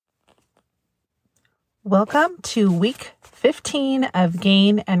Welcome to week 15 of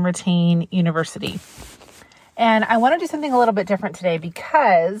Gain and Retain University. And I want to do something a little bit different today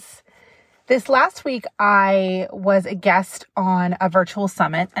because this last week I was a guest on a virtual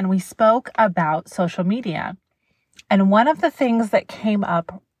summit and we spoke about social media. And one of the things that came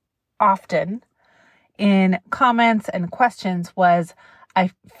up often in comments and questions was, I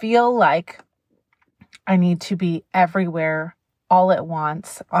feel like I need to be everywhere all at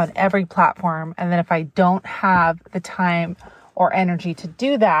once on every platform. And then if I don't have the time or energy to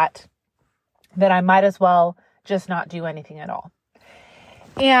do that, then I might as well just not do anything at all.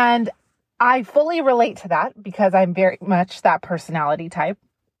 And I fully relate to that because I'm very much that personality type.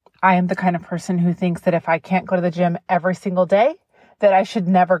 I am the kind of person who thinks that if I can't go to the gym every single day, that I should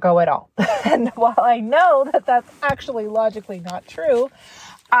never go at all. And while I know that that's actually logically not true,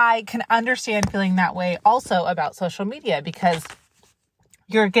 I can understand feeling that way also about social media because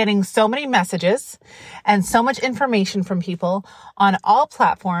you're getting so many messages and so much information from people on all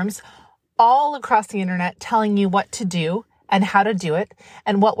platforms, all across the internet, telling you what to do and how to do it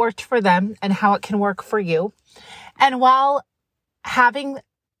and what worked for them and how it can work for you. And while having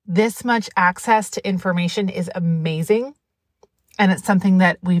this much access to information is amazing, and it's something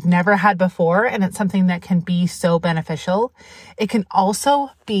that we've never had before, and it's something that can be so beneficial, it can also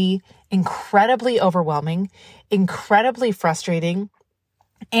be incredibly overwhelming, incredibly frustrating,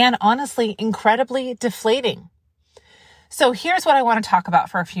 and honestly, incredibly deflating. So here's what I want to talk about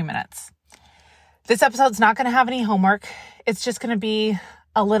for a few minutes. This episode's not going to have any homework. It's just going to be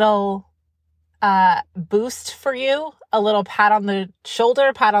a little boost for you, a little pat on the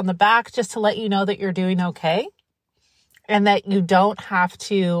shoulder, pat on the back, just to let you know that you're doing okay and that you don't have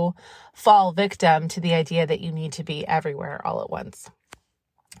to fall victim to the idea that you need to be everywhere all at once.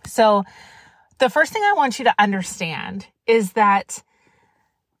 So the first thing I want you to understand is that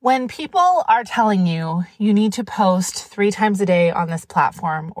when people are telling you, you need to post 3 times a day on this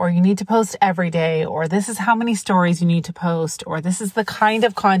platform, or you need to post every day, or this is how many stories you need to post, or this is the kind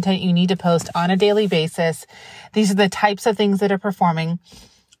of content you need to post on a daily basis, these are the types of things that are performing.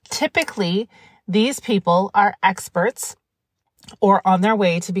 Typically, these people are experts or on their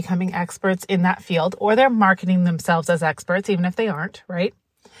way to becoming experts in that field, or they're marketing themselves as experts, even if they aren't, right?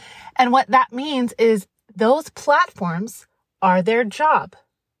 And what that means is those platforms are their job.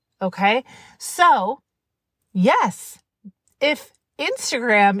 Okay. So yes, if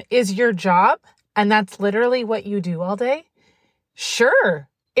Instagram is your job and that's literally what you do all day, sure,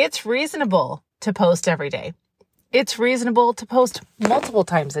 it's reasonable to post every day. It's reasonable to post multiple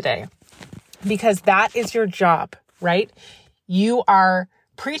times a day because that is your job, right? You are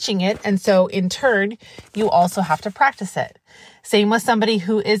preaching it. And so in turn, you also have to practice it. Same with somebody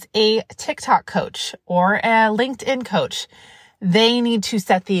who is a TikTok coach or a LinkedIn coach. They need to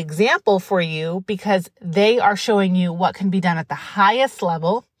set the example for you because they are showing you what can be done at the highest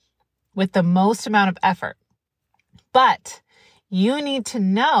level with the most amount of effort. But you need to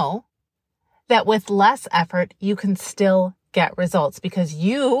know that with less effort, you can still get results because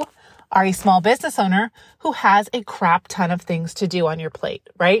you are a small business owner who has a crap ton of things to do on your plate,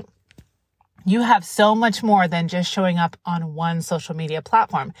 right? You have so much more than just showing up on one social media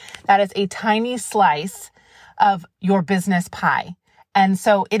platform. That is a tiny slice of your business pie. And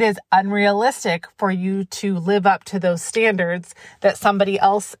so it is unrealistic for you to live up to those standards that somebody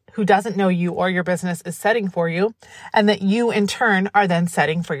else who doesn't know you or your business is setting for you, and that you in turn are then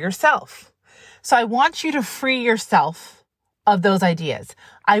setting for yourself. So I want you to free yourself of those ideas.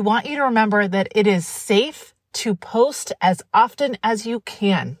 I want you to remember that it is safe to post as often as you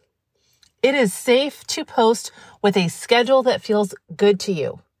can. It is safe to post with a schedule that feels good to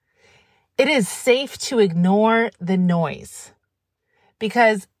you. It is safe to ignore the noise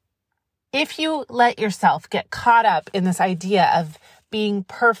because if you let yourself get caught up in this idea of being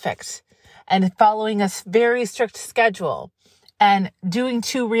perfect and following a very strict schedule and doing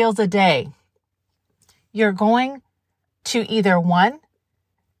 2 reels a day, you're going to either 1,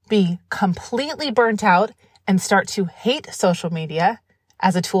 be completely burnt out and start to hate social media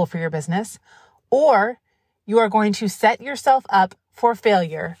as a tool for your business, or you are going to set yourself up for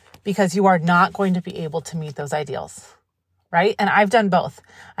failure because you are not going to be able to meet those ideals, right? And I've done both.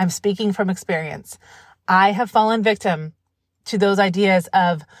 I'm speaking from experience. I have fallen victim to those ideas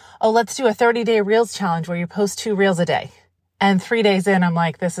of, oh, let's do a 30-day Reels challenge where you post 2 reels a day. And 3 days in, I'm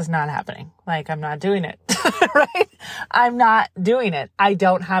like, this is not happening. Like, I'm not doing it, right? I'm not doing it. I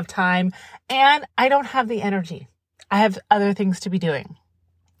don't have time and I don't have the energy. I have other things to be doing,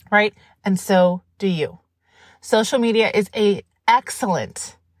 right? And so do you. Social media is a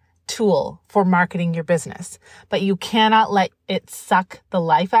excellent tool for marketing your business, but you cannot let it suck the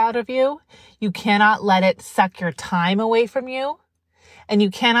life out of you. You cannot let it suck your time away from you. And you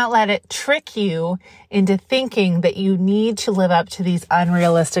cannot let it trick you into thinking that you need to live up to these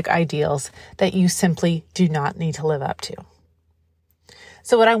unrealistic ideals that you simply do not need to live up to.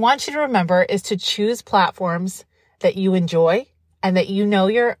 So what I want you to remember is to choose platforms that you enjoy and that you know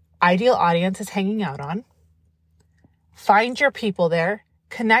your ideal audience is hanging out on. Find your people there,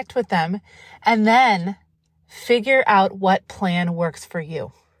 connect with them, and then figure out what plan works for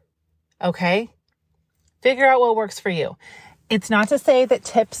you. Okay? Figure out what works for you. It's not to say that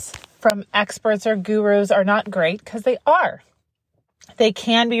tips from experts or gurus are not great, because they are. They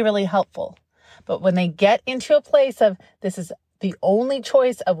can be really helpful. But when they get into a place of this is the only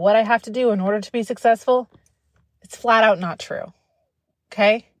choice of what I have to do in order to be successful, it's flat out not true.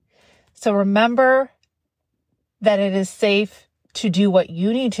 Okay? So remember that it is safe to do what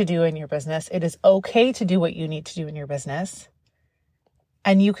you need to do in your business. It is okay to do what you need to do in your business.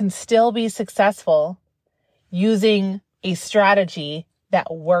 And you can still be successful using a strategy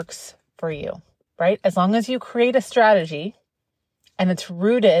that works for you, right? As long as you create a strategy and it's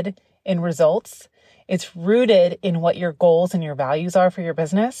rooted in results, it's rooted in what your goals and your values are for your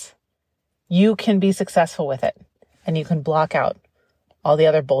business, you can be successful with it. And you can block out all the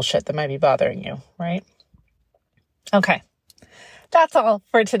other bullshit that might be bothering you, right? Okay. That's all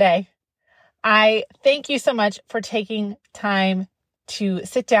for today. I thank you so much for taking time to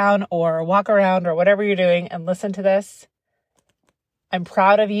sit down or walk around or whatever you're doing and listen to this. I'm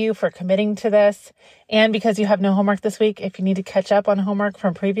proud of you for committing to this. And because you have no homework this week, if you need to catch up on homework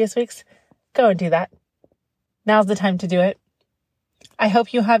from previous weeks, go and do that. Now's the time to do it. I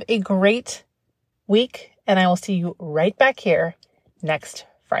hope you have a great week, and I will see you right back here next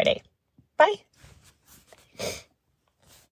Friday. Bye.